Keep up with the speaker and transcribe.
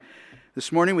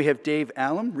This morning we have Dave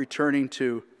Allem returning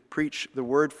to preach the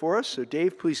word for us. So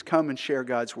Dave, please come and share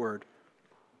God's word.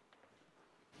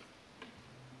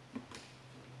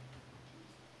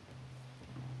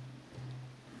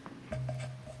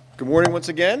 Good morning once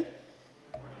again.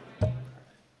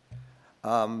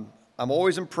 I'm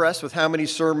always impressed with how many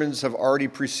sermons have already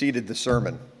preceded the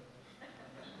sermon.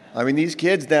 I mean, these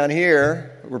kids down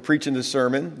here were preaching the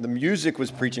sermon. The music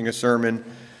was preaching a sermon.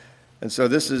 And so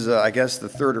this is, I guess, the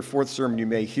third or fourth sermon you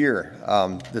may hear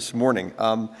this morning.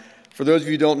 For those of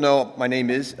you who don't know, my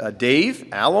name is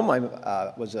Dave Allem.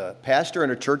 I was a pastor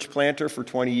and a church planter for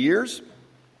 20 years.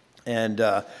 And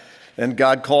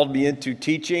God called me into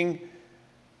teaching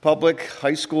public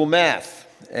high school math.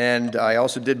 And I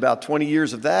also did about 20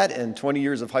 years of that and 20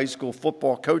 years of high school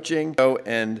football coaching.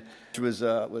 And it was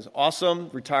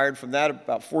awesome. Retired from that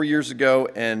about 4 years ago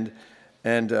and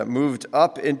moved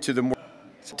up into the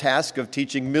task of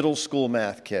teaching middle school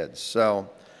math kids. So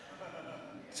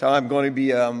that's how I'm going to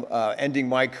be ending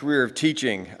my career of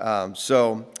teaching.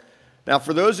 So now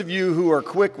for those of you who are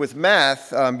quick with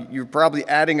math, you're probably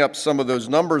adding up some of those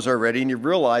numbers already, and you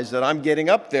realize that I'm getting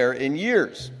up there in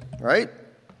years, right?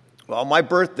 Well, my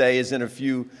birthday is in a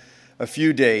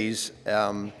few days.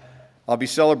 I'll be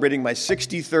celebrating my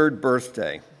 63rd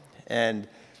birthday, and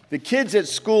the kids at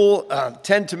school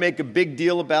tend to make a big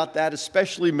deal about that,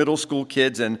 especially middle school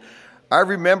kids. And I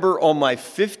remember on my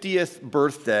 50th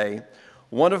birthday,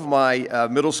 one of my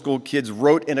middle school kids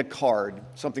wrote in a card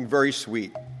something very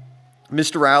sweet.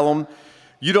 Mr. Allem,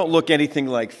 you don't look anything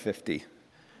like 50.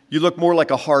 You look more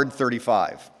like a hard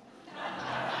 35.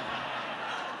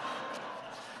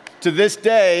 To this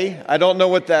day, I don't know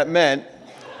what that meant,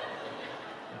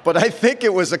 but I think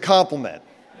it was a compliment.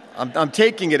 I'm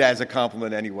taking it as a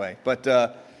compliment anyway. But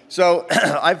so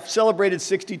I've celebrated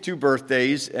 62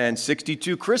 birthdays and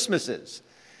 62 Christmases.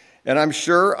 And I'm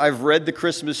sure I've read the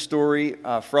Christmas story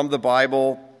from the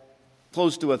Bible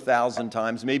close to 1,000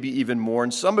 times, maybe even more.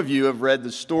 And some of you have read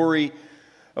the story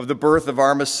of the birth of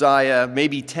our Messiah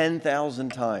maybe 10,000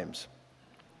 times.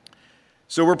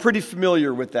 So we're pretty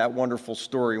familiar with that wonderful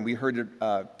story, and we heard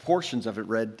portions of it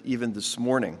read even this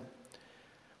morning.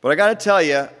 But I got to tell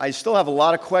you, I still have a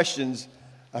lot of questions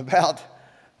about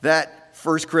that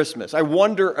first Christmas. I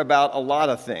wonder about a lot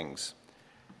of things.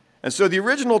 And so the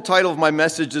original title of my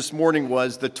message this morning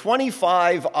was The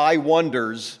 25 I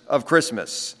Wonders of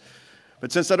Christmas.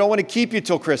 But since I don't want to keep you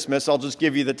till Christmas, I'll just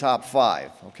give you the top 5,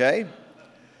 okay?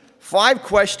 5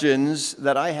 questions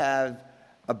that I have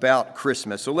about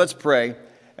Christmas. So let's pray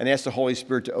and ask the Holy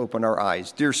Spirit to open our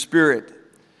eyes. Dear Spirit,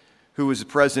 who is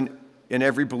present in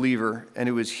every believer and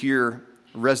who is here,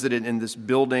 resident in this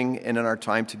building and in our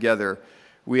time together,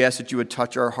 we ask that you would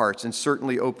touch our hearts and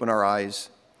certainly open our eyes.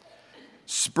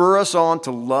 Spur us on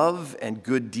to love and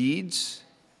good deeds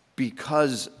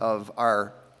because of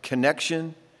our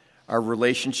connection, our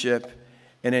relationship,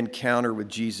 and encounter with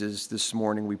Jesus this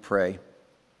morning, we pray.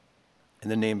 In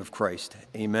the name of Christ,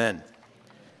 amen.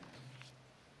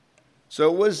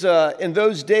 So it was in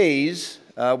those days,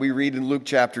 we read in Luke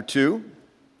chapter 2,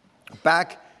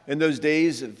 back in those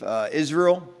days of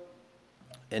Israel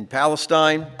and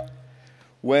Palestine,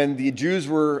 when the Jews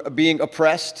were being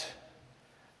oppressed,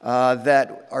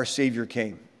 that our Savior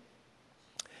came.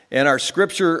 And our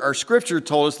scripture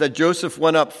told us that Joseph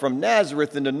went up from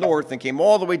Nazareth in the north and came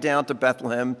all the way down to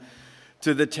Bethlehem,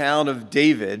 to the town of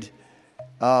David,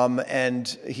 and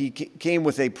he came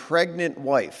with a pregnant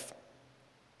wife.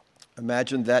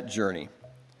 Imagine that journey.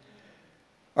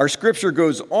 Our scripture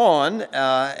goes on,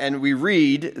 and we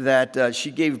read that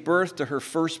she gave birth to her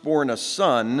firstborn, a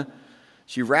son.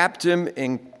 She wrapped him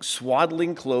in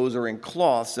swaddling clothes or in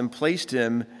cloths and placed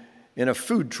him in a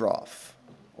food trough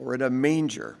or in a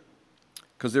manger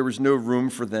because there was no room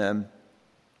for them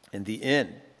in the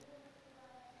inn.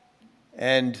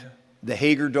 And the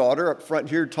Hagar daughter up front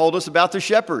here told us about the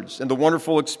shepherds and the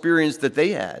wonderful experience that they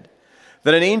had.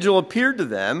 That an angel appeared to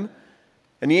them,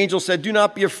 and the angel said, "Do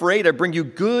not be afraid. I bring you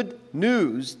good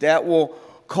news that will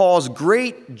cause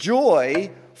great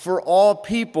joy for all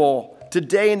people.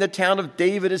 Today in the town of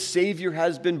David, a Savior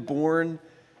has been born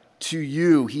to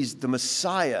you. He's the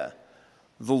Messiah,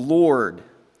 the Lord.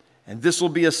 And this will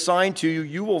be a sign to you.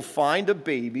 You will find a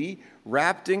baby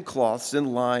wrapped in cloths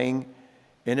and lying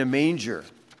in a manger."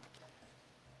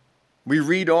 We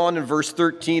read on in verse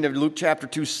 13 of Luke chapter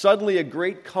 2, "Suddenly a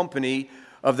great company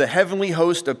of the heavenly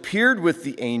host appeared with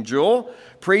the angel,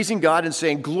 praising God and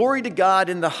saying, 'Glory to God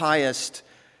in the highest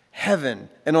heaven,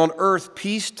 and on earth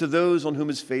peace to those on whom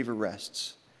his favor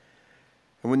rests.'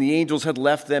 And when the angels had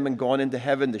left them and gone into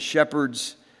heaven, the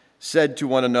shepherds said to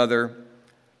one another,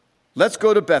 Let's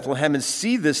go to Bethlehem and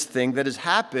see this thing that has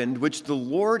happened, which the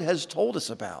Lord has told us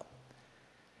about.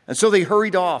 And so they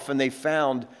hurried off, and they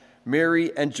found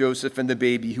Mary and Joseph and the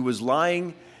baby who was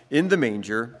lying in the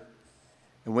manger.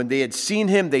 And when they had seen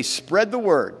him, they spread the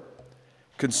word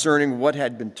concerning what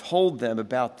had been told them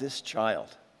about this child.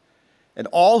 And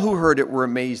all who heard it were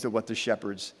amazed at what the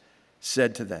shepherds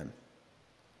said to them.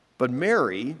 But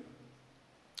Mary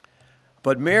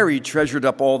treasured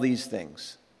up all these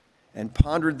things and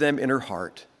pondered them in her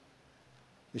heart.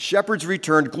 The shepherds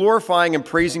returned, glorifying and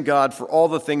praising God for all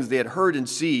the things they had heard and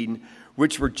seen,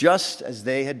 which were just as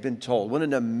they had been told. What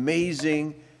an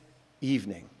amazing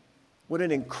evening. What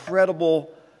an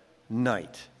incredible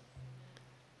night.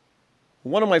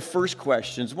 One of my first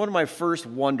questions, one of my first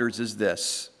wonders is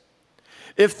this.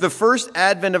 If the first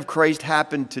advent of Christ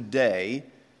happened today,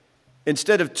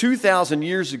 instead of 2,000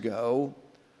 years ago,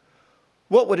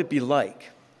 what would it be like?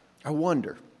 I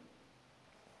wonder.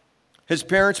 His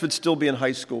parents would still be in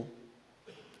high school.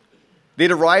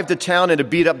 They'd arrived to town in a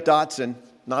beat-up Datsun,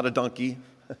 not a donkey.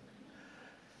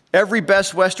 Every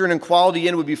Best Western and Quality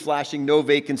Inn would be flashing no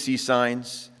vacancy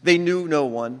signs. They knew no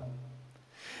one.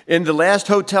 In the last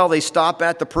hotel they stop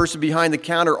at, the person behind the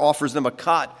counter offers them a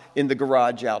cot in the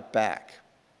garage out back.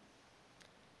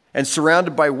 And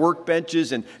surrounded by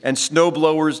workbenches and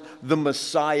snowblowers, the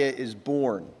Messiah is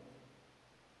born.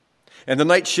 And the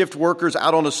night shift workers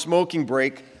out on a smoking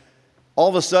break, all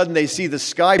of a sudden they see the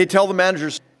sky. They tell the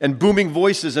managers, and booming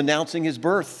voices announcing his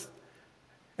birth.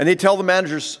 And they tell the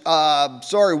managers,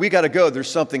 sorry, we got to go.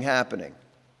 There's something happening.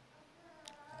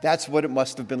 That's what it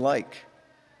must have been like.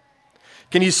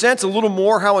 Can you sense a little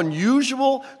more how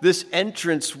unusual this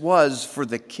entrance was for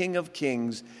the King of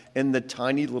Kings in the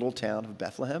tiny little town of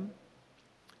Bethlehem?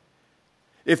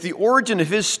 If the origin of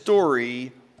his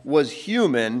story was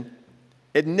human,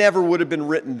 it never would have been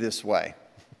written this way.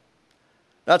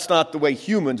 That's not the way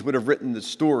humans would have written the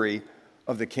story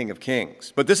of the King of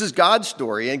Kings. But this is God's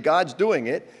story, and God's doing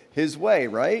it his way,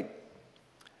 right?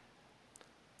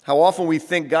 How often we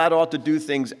think God ought to do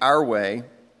things our way,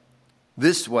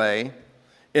 this way,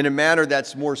 in a manner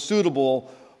that's more suitable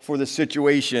for the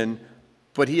situation,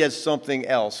 but he has something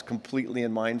else completely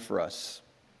in mind for us,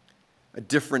 a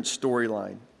different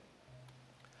storyline.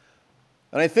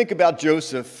 And I think about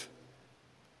Joseph,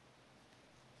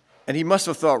 and he must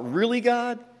have thought, really,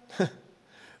 God?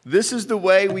 This is the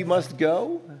way we must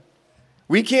go?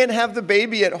 We can't have the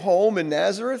baby at home in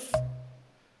Nazareth?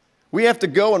 We have to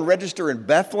go and register in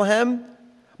Bethlehem?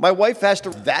 My wife has to,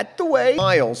 that the way?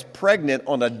 Miles pregnant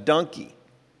on a donkey.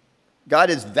 God,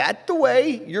 is that the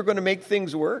way you're going to make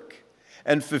things work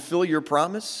and fulfill your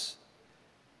promise?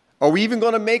 Are we even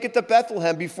going to make it to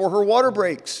Bethlehem before her water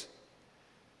breaks?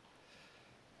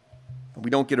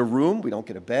 We don't get a room. We don't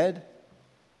get a bed.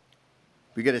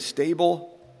 We get a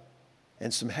stable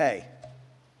and some hay.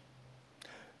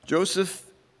 Joseph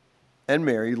and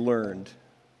Mary learned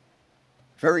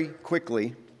very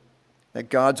quickly that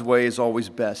God's way is always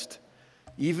best,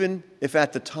 even if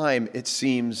at the time it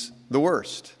seems the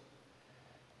worst.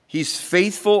 He's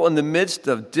faithful in the midst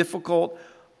of difficult,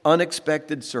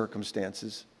 unexpected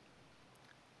circumstances.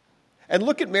 And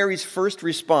look at Mary's first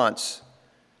response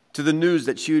to the news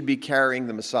that she would be carrying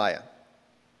the Messiah.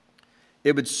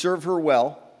 It would serve her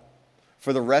well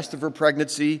for the rest of her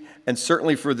pregnancy and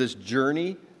certainly for this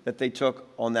journey that they took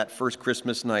on that first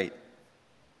Christmas night.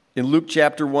 In Luke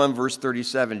chapter 1, verse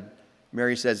 37,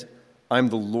 Mary says, I'm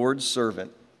the Lord's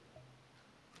servant.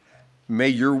 May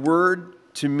your word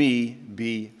to me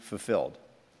be fulfilled.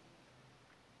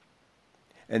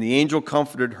 And the angel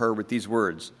comforted her with these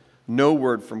words, no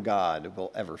word from God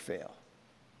will ever fail,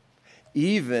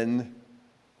 even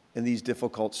in these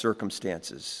difficult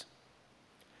circumstances.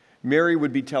 Mary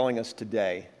would be telling us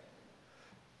today,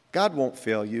 God won't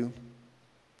fail you.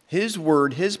 His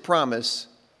word, his promise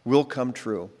will come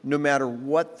true, no matter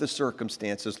what the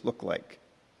circumstances look like.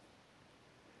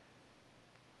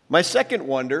 My second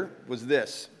wonder was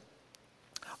this.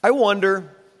 I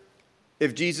wonder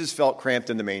if Jesus felt cramped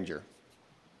in the manger.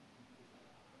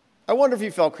 I wonder if he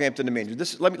felt cramped in the manger.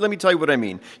 Let me tell you what I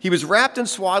mean. He was wrapped in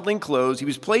swaddling clothes. He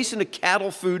was placed in a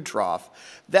cattle food trough.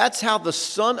 That's how the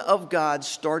Son of God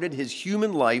started his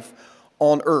human life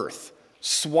on earth,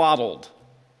 swaddled.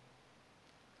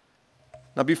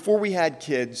 Now, before we had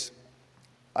kids,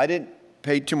 I didn't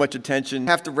pay too much attention. You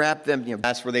have to wrap them,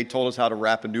 that's where they told us how to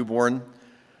wrap a newborn.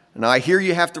 And I hear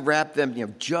you have to wrap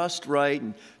them, just right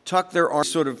and tuck their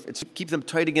arms, keep them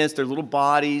tight against their little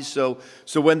bodies. So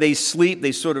when they sleep,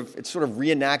 it's sort of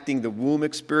reenacting the womb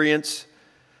experience.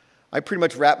 I pretty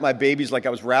much wrapped my babies like I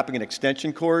was wrapping an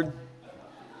extension cord.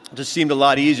 It just seemed a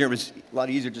lot easier. It was a lot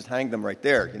easier to just hang them right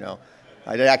there,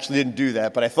 I actually didn't do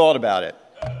that, but I thought about it.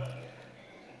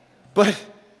 But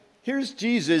here's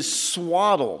Jesus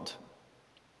swaddled,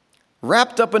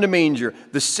 wrapped up in a manger,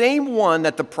 the same one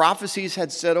that the prophecies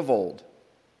had said of old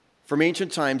from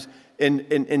ancient times.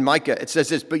 In Micah, it says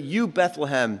this, "But you,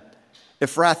 Bethlehem,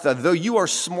 Ephrathah, though you are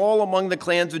small among the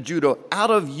clans of Judah,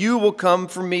 out of you will come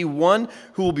from me one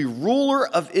who will be ruler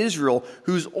of Israel,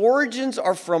 whose origins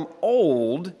are from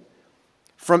old,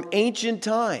 from ancient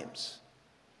times."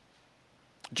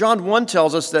 John 1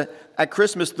 tells us that at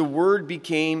Christmas the Word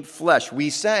became flesh.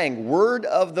 We sang, "Word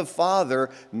of the Father,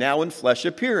 now in flesh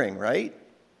appearing," right?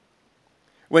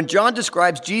 When John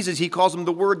describes Jesus, he calls him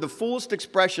the Word, the fullest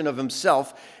expression of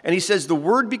himself. And he says, "The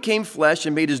Word became flesh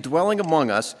and made his dwelling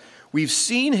among us. We've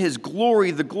seen his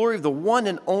glory, the glory of the one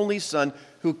and only Son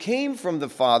who came from the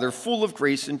Father, full of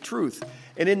grace and truth."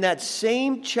 And in that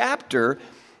same chapter,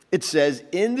 it says,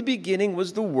 "In the beginning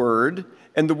was the Word,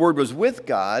 and the Word was with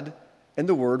God, and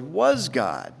the Word was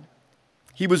God."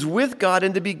 He was with God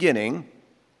in the beginning.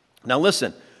 Now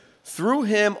listen, "Through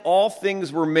him all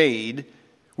things were made.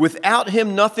 Without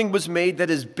him nothing was made that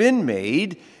has been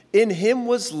made. In him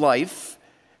was life,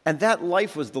 and that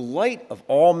life was the light of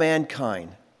all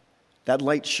mankind. That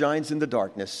light shines in the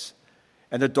darkness,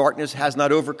 and the darkness has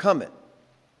not overcome it."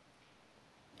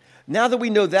 Now that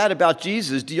we know that about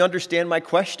Jesus, do you understand my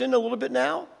question a little bit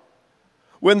now?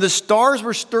 When the stars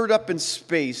were stirred up in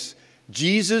space,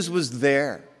 Jesus was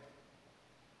there.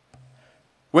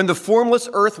 When the formless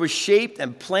earth was shaped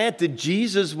and planted,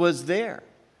 Jesus was there.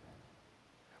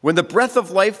 When the breath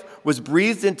of life was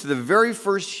breathed into the very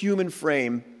first human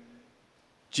frame,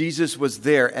 Jesus was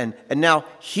there. And now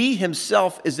he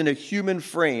himself is in a human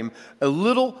frame, a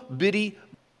little bitty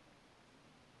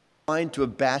to a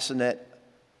bassinet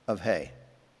of hay.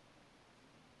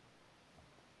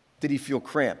 Did he feel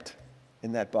cramped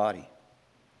in that body?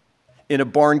 In a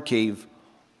barn cave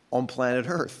on planet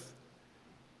Earth,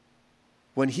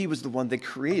 when he was the one that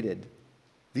created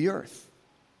the earth?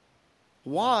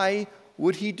 Why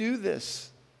would he do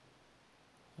this?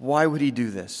 Why would he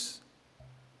do this?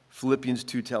 Philippians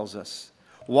 2 tells us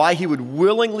why he would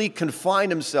willingly confine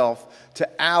himself to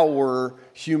our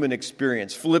human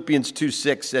experience. Philippians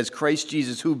 2:6 says, "Christ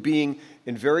Jesus, who being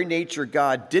in very nature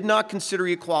God, did not consider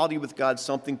equality with God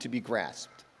something to be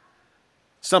grasped,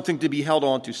 something to be held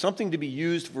on to, something to be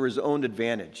used for his own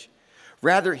advantage.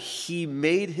 Rather, he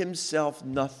made himself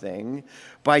nothing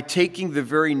by taking the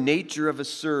very nature of a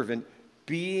servant,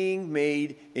 being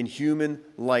made in human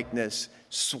likeness,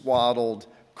 swaddled,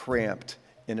 cramped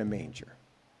in a manger."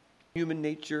 Human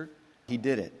nature, he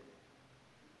did it.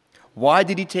 Why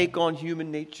did he take on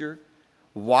human nature?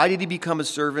 Why did he become a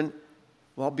servant?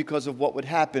 Well, because of what would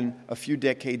happen a few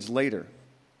decades later.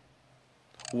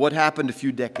 What happened a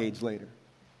few decades later?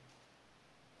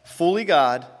 Fully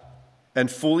God and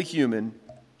fully human,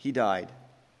 he died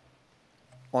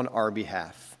on our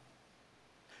behalf.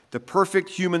 The perfect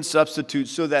human substitute,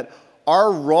 so that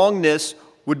our wrongness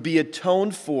would be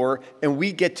atoned for and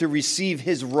we get to receive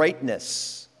his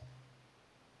rightness.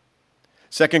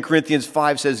 2 Corinthians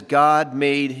 5 says, "God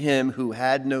made him who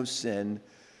had no sin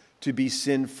to be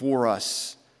sin for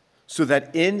us, so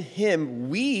that in him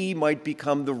we might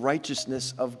become the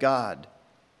righteousness of God."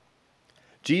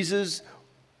 Jesus,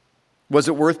 was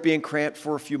it worth being cramped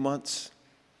for a few months?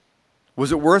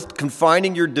 Was it worth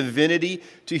confining your divinity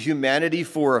to humanity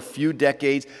for a few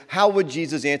decades? How would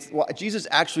Jesus answer? Well, Jesus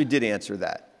actually did answer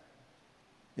that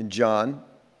in John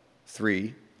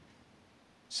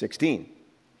 3:16.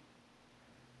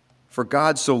 "For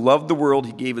God so loved the world,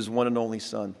 he gave his one and only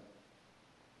Son,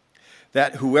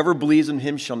 that whoever believes in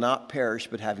him shall not perish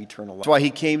but have eternal life." That's why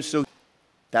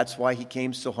he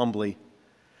came so humbly.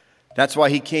 That's why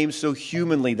he came so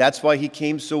humanly. That's why he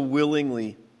came so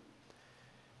willingly.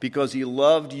 Because he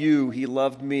loved you, he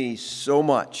loved me so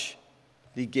much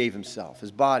that he gave himself,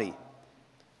 his body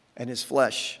and his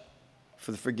flesh,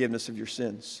 for the forgiveness of your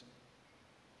sins.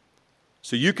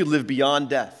 So you could live beyond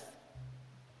death.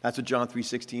 That's what John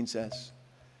 3:16 says.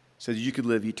 So that you could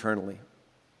live eternally.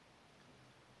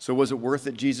 So was it worth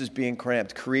it, Jesus being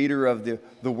cramped, creator of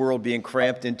the world being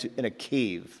cramped in a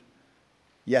cave?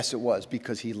 Yes, it was,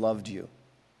 because he loved you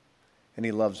and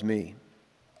he loves me.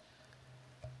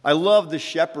 I love the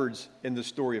shepherds in the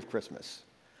story of Christmas.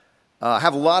 I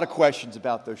have a lot of questions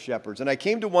about those shepherds, and I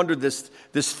came to wonder this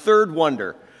third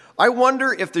wonder. I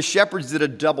wonder if the shepherds did a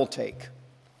double take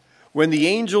when the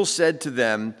angel said to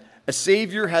them, "A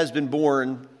Savior has been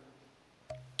born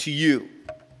to you."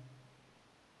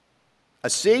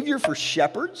 A Savior for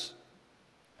shepherds?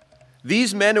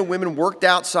 These men and women worked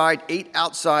outside, ate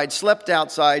outside, slept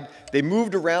outside. They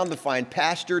moved around to find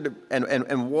pasture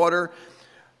and water.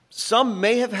 Some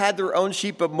may have had their own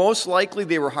sheep, but most likely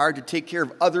they were hired to take care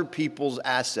of other people's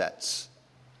assets.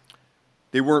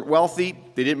 They weren't wealthy.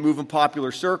 They didn't move in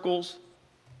popular circles.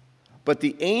 But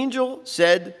the angel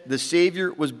said the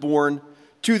Savior was born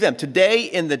to them. Today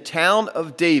in the town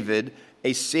of David,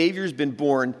 a Savior's been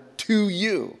born to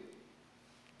you.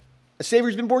 A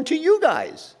Savior's been born to you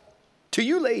guys, to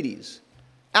you ladies,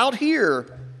 out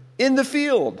here in the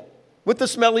field with the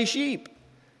smelly sheep.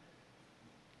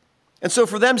 And so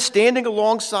for them, standing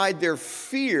alongside their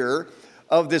fear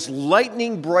of this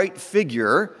lightning bright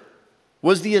figure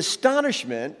was the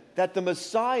astonishment that the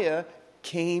Messiah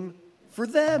came for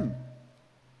them.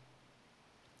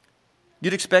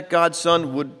 You'd expect God's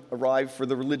Son would arrive for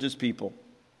the religious people.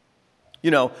 You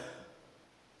know,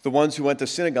 the ones who went to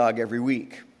synagogue every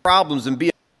week.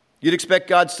 You'd expect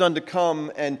God's Son to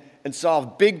come and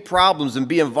solve big problems and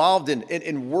be involved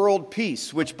in world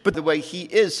peace, but the way he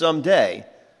is someday,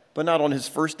 but not on his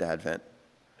first advent.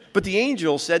 But the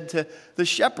angel said to the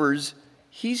shepherds,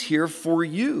 he's here for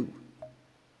you.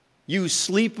 You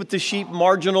sleep with the sheep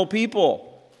marginal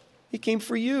people. He came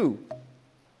for you.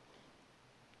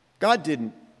 God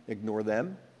didn't ignore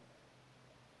them.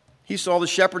 He saw the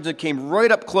shepherds and came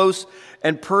right up close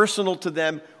and personal to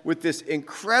them with this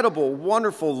incredible,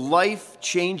 wonderful,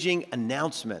 life-changing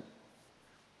announcement.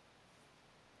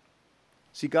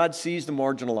 See, God sees the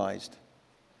marginalized,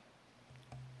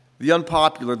 the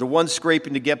unpopular, the ones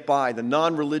scraping to get by, the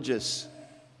non-religious.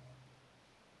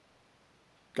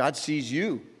 God sees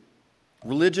you,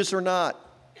 religious or not,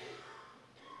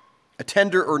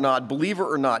 attender or not, believer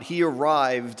or not. He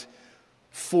arrived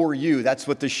for you. That's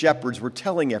what the shepherds were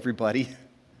telling everybody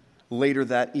later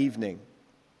that evening.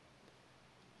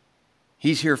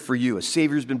 He's here for you. A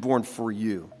Savior's been born for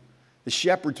you. The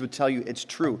shepherds would tell you it's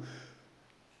true.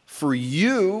 For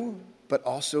you, but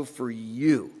also for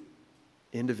you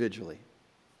individually.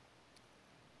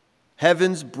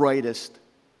 Heaven's brightest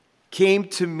came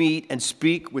to meet and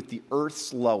speak with the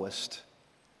earth's lowest.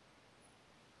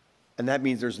 And that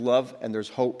means there's love and there's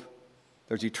hope.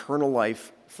 There's eternal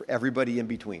life for everybody in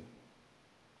between.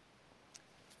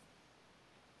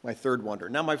 My third wonder.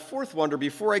 Now, my fourth wonder,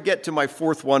 before I get to my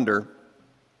fourth wonder,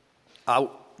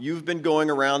 you've been going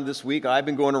around this week, I've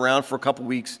been going around for a couple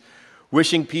weeks,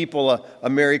 wishing people a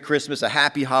Merry Christmas, a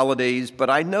Happy Holidays, but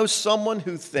I know someone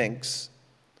who thinks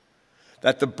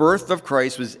that the birth of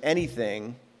Christ was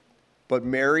anything but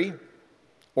merry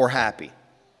or happy.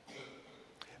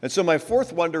 And so my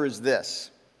fourth wonder is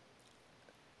this.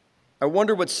 I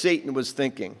wonder what Satan was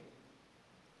thinking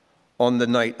on the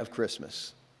night of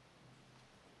Christmas.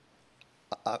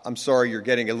 I'm sorry you're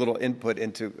getting a little input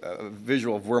into a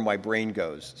visual of where my brain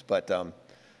goes, but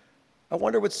I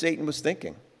wonder what Satan was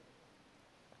thinking.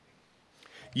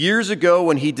 Years ago,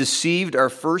 when he deceived our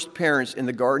first parents in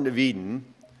the Garden of Eden,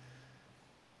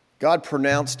 God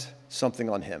pronounced something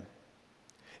on him.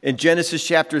 In Genesis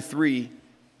chapter 3,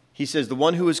 he says, the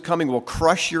one who is coming will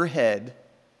crush your head.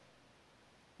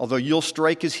 Although you'll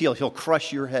strike his heel, he'll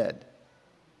crush your head.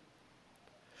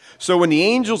 So when the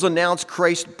angels announced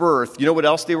Christ's birth, you know what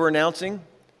else they were announcing?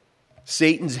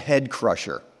 Satan's head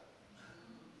crusher.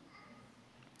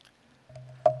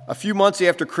 A few months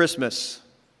after Christmas,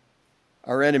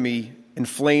 our enemy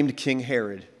inflamed King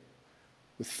Herod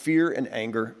with fear and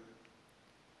anger.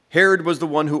 Herod was the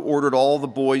one who ordered all the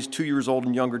boys 2 years old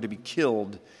and younger to be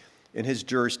killed in his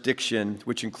jurisdiction,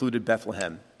 which included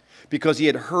Bethlehem, because he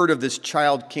had heard of this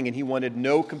child king and he wanted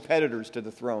no competitors to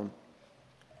the throne.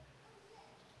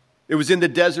 It was in the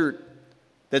desert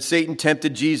that Satan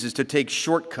tempted Jesus to take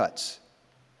shortcuts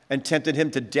and tempted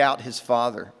him to doubt his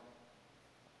Father.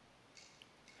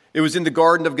 It was in the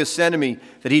Garden of Gethsemane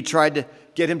that he tried to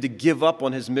get him to give up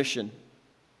on his mission.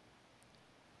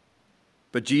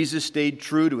 But Jesus stayed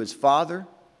true to his Father.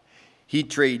 He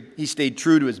stayed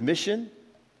true to his mission.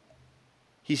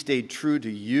 He stayed true to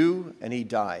you, and he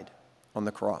died on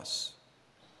the cross.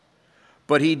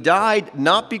 But he died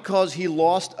not because he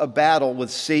lost a battle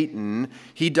with Satan.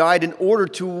 He died in order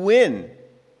to win.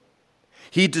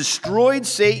 He destroyed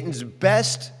Satan's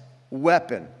best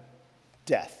weapon,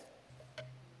 death.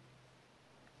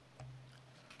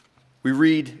 We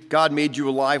read, God made you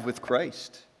alive with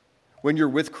Christ. When you're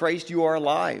with Christ, you are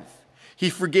alive. He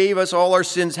forgave us all our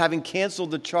sins, having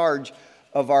canceled the charge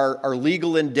of our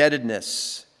legal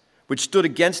indebtedness, which stood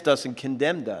against us and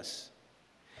condemned us.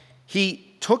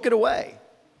 He took it away,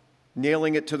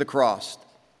 nailing it to the cross.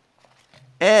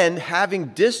 And having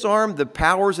disarmed the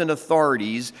powers and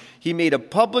authorities, he made a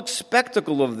public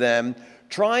spectacle of them,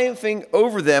 triumphing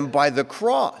over them by the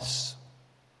cross.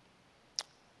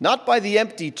 Not by the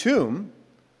empty tomb,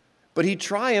 but he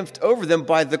triumphed over them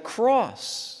by the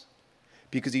cross,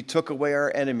 because he took away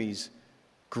our enemy's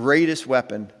greatest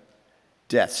weapon,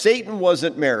 death. Satan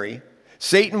wasn't merry.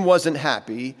 Satan wasn't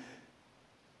happy.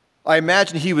 I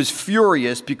imagine he was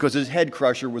furious because his head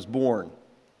crusher was born.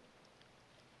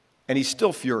 And he's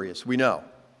still furious, we know,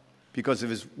 because of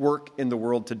his work in the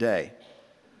world today.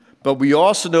 But we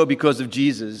also know because of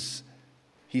Jesus,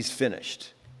 he's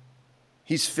finished.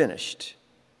 He's finished.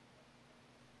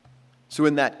 So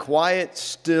in that quiet,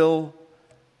 still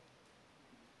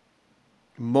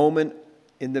moment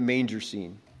in the manger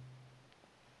scene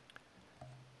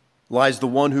lies the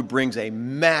one who brings a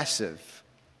massive,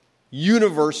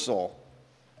 universal,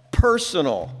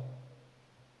 personal,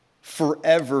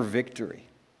 forever victory.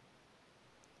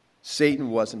 Satan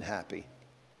wasn't happy,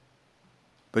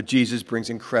 but Jesus brings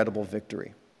incredible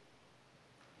victory.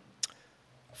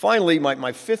 Finally,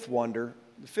 my fifth wonder,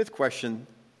 the fifth question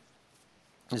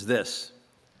is this.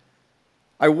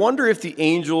 I wonder if the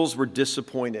angels were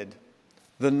disappointed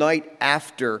the night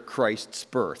after Christ's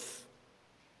birth.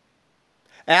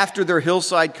 After their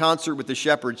hillside concert with the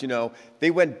shepherds, they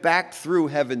went back through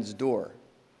heaven's door.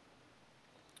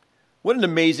 What an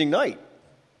amazing night.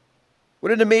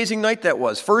 What an amazing night that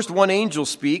was. First, one angel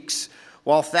speaks,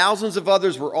 while thousands of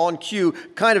others were on cue,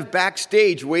 kind of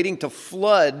backstage, waiting to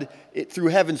flood it through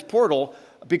heaven's portal,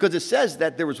 because it says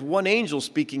that there was one angel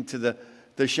speaking to the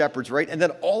shepherds, right? And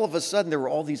then all of a sudden, there were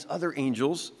all these other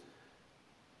angels.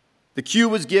 The cue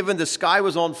was given, the sky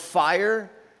was on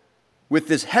fire with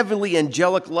this heavenly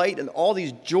angelic light and all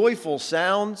these joyful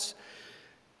sounds,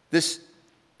 this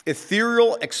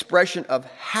ethereal expression of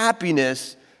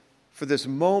happiness for this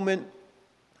moment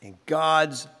in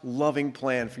God's loving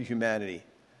plan for humanity.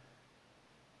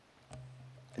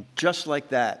 And just like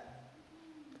that,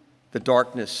 the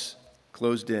darkness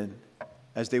closed in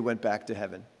as they went back to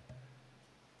heaven.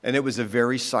 And it was a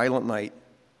very silent night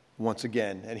once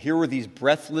again. And here were these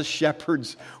breathless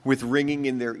shepherds with ringing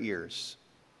in their ears.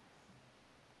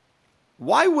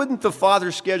 Why wouldn't the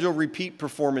Father schedule repeat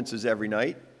performances every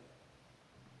night?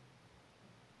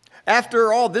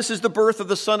 After all, this is the birth of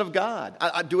the Son of God.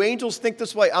 Do angels think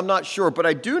this way? I'm not sure, but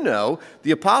I do know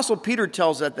the Apostle Peter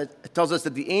tells us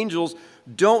that the angels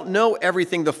don't know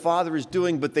everything the Father is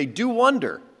doing, but they do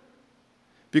wonder.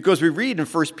 Because we read in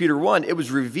 1 Peter 1, it was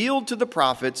revealed to the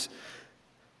prophets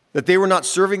that they were not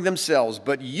serving themselves,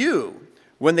 but you,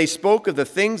 when they spoke of the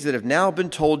things that have now been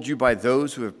told you by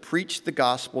those who have preached the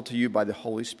gospel to you by the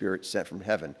Holy Spirit sent from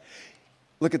heaven.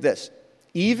 Look at this.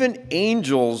 Even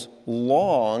angels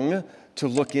long to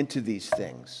look into these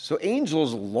things. So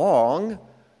angels long,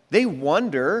 they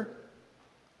wonder,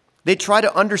 they try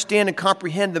to understand and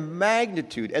comprehend the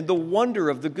magnitude and the wonder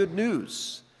of the good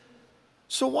news.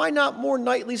 So why not more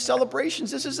nightly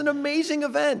celebrations? This is an amazing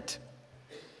event.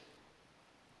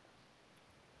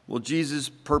 Well, Jesus'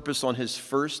 purpose on his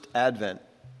first advent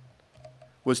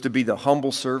was to be the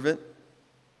humble servant,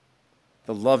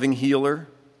 the loving healer,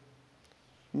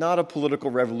 not a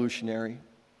political revolutionary,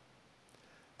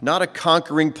 not a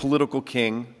conquering political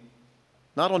king,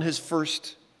 not on his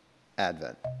first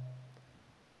advent.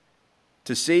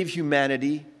 To save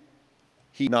humanity,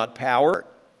 he not power,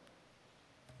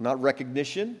 not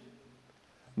recognition,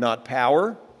 not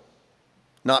power,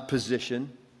 not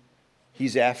position.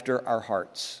 He's after our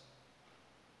hearts.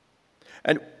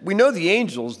 And we know the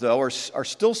angels, though, are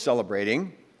still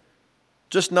celebrating,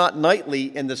 just not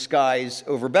nightly in the skies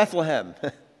over Bethlehem.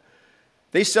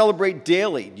 They celebrate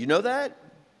daily. Do you know that?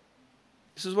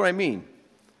 This is what I mean.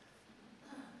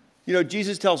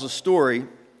 Jesus tells a story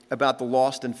about the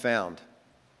lost and found.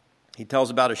 He tells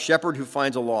about a shepherd who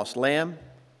finds a lost lamb,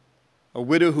 a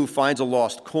widow who finds a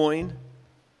lost coin,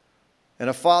 and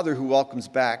a father who welcomes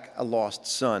back a lost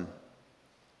son.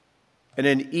 And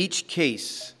in each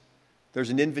case, there's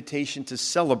an invitation to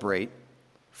celebrate,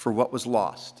 for what was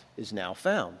lost is now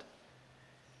found.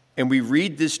 And we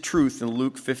read this truth in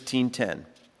Luke 15:10.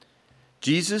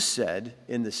 Jesus said,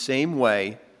 in the same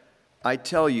way, I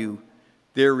tell you,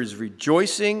 there is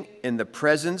rejoicing in the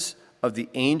presence of the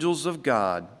angels of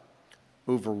God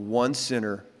over one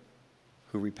sinner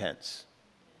who repents.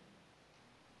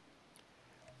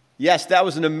 Yes, that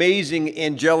was an amazing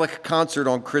angelic concert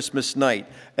on Christmas night.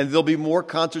 And there'll be more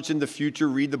concerts in the future.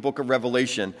 Read the book of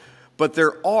Revelation. But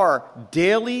there are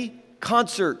daily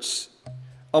concerts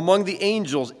among the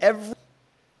angels. Every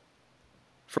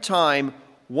time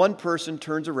one person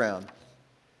turns around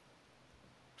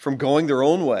from going their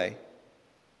own way,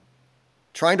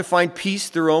 trying to find peace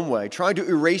their own way, trying to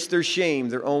erase their shame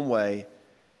their own way,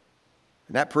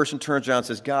 and that person turns around and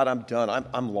says, God, I'm done.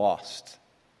 I'm lost.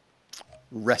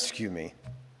 Rescue me.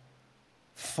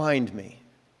 Find me.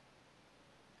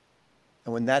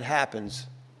 And when that happens,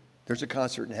 there's a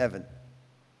concert in heaven.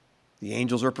 The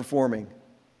angels are performing.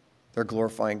 They're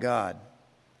glorifying God.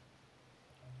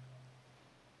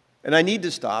 And I need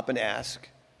to stop and ask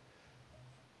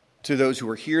to those who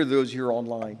are here, those who are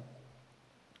online.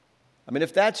 I mean,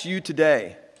 if that's you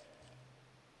today,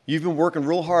 you've been working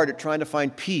real hard at trying to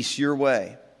find peace your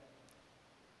way,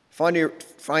 trying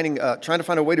to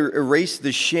find a way to erase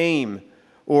the shame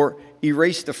or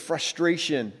erase the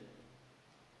frustration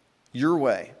your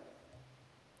way.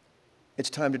 It's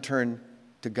time to turn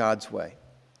to God's way.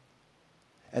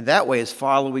 And that way is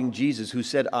following Jesus, who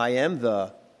said, I am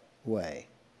the way,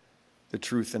 the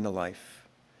truth, and the life.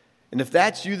 And if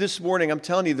that's you this morning, I'm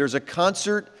telling you, there's a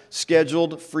concert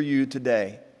scheduled for you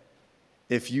today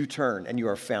if you turn and you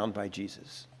are found by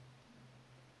Jesus.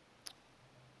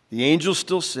 The angels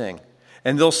still sing,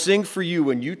 and they'll sing for you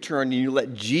when you turn and you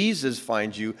let Jesus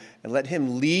find you and let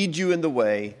him lead you in the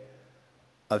way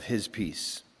of his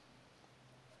peace.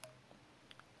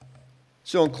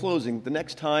 So in closing, the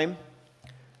next time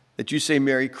that you say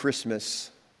Merry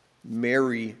Christmas,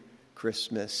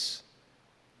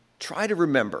 try to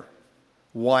remember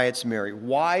why it's merry,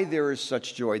 why there is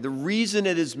such joy. The reason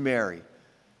it is merry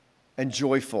and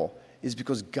joyful is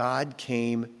because God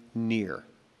came near.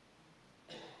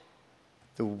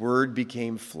 The Word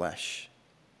became flesh.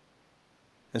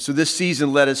 And so this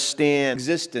season, let us stand in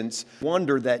existence,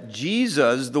 wonder that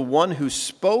Jesus, the one who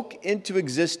spoke into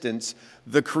existence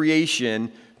the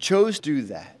creation, chose to do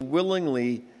that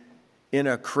willingly in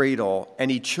a cradle, and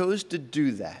he chose to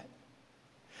do that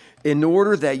in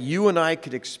order that you and I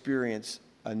could experience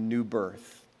a new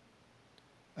birth,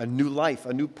 a new life,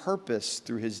 a new purpose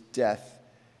through his death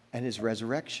and his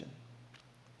resurrection.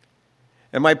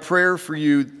 And my prayer for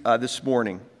you this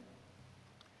morning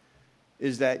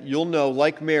is that you'll know,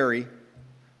 like Mary,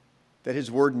 that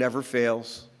his word never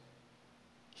fails.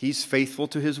 He's faithful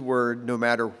to his word no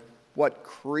matter what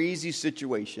crazy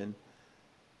situation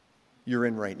you're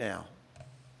in right now.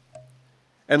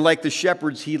 And like the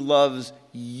shepherds, he loves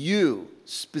you,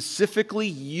 specifically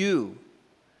you.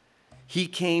 He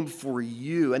came for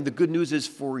you, and the good news is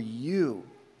for you,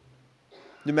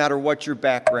 no matter what your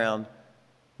background,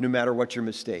 no matter what your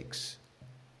mistakes.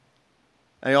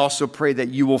 I also pray that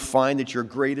you will find that your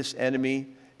greatest enemy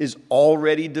is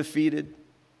already defeated,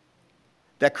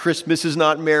 that Christmas is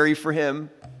not merry for him,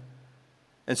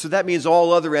 and so that means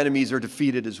all other enemies are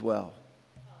defeated as well.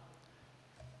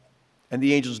 And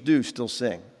the angels do still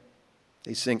sing.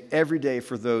 They sing every day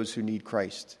for those who need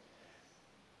Christ.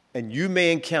 And you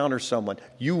may encounter someone,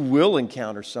 you will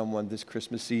encounter someone this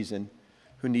Christmas season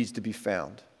who needs to be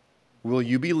found. Will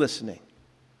you be listening?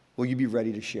 Will you be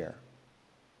ready to share?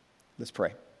 Let's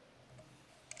pray.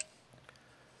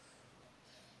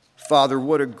 Father,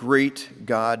 what a great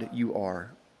God you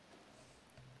are.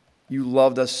 You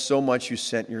loved us so much you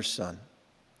sent your Son.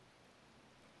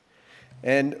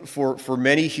 And for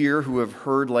many here who have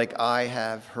heard, like I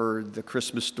have heard, the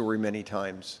Christmas story many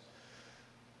times,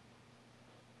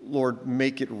 Lord,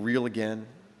 make it real again.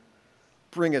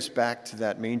 Bring us back to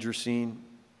that manger scene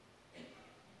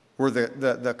where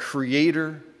the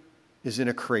Creator is in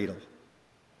a cradle,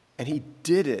 and he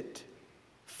did it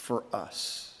for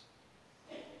us.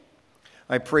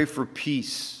 I pray for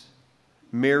peace,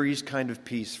 Mary's kind of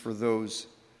peace, for those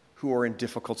who are in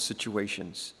difficult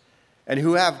situations and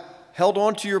who have held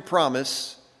on to your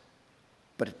promise,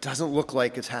 but it doesn't look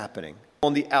like it's happening.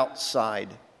 On the outside,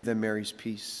 then Mary's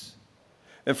peace.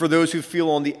 And for those who feel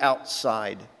on the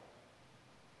outside,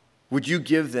 would you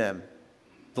give them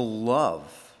the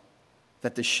love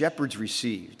that the shepherds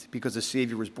received because the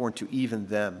Savior was born to even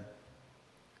them?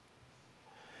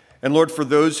 And Lord, for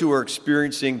those who are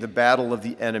experiencing the battle of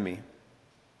the enemy,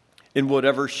 in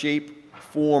whatever shape,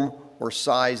 form, or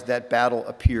size that battle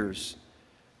appears,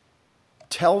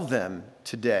 tell them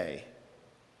today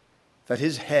that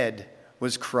his head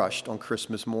was crushed on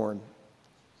Christmas morn,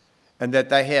 and that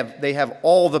they have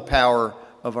all the power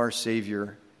of our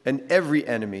Savior, and every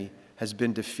enemy has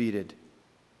been defeated.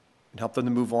 And help them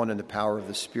to move on in the power of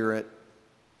the Spirit.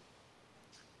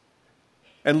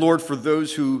 And Lord, for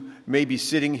those who may be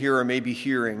sitting here or may be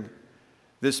hearing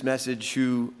this message,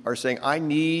 who are saying, I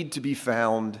need to be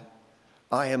found,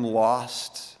 I am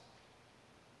lost,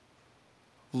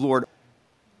 Lord,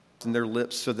 in their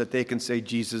lips so that they can say,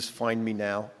 Jesus, find me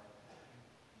now.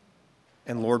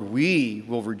 And Lord, we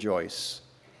will rejoice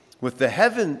with the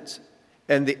heavens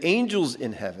and the angels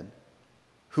in heaven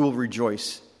who will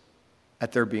rejoice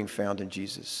at their being found in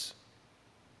Jesus.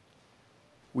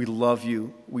 We love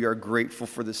you. We are grateful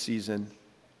for the season.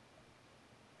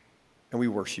 And we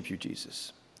worship you,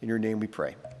 Jesus. In your name we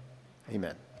pray.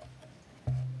 Amen.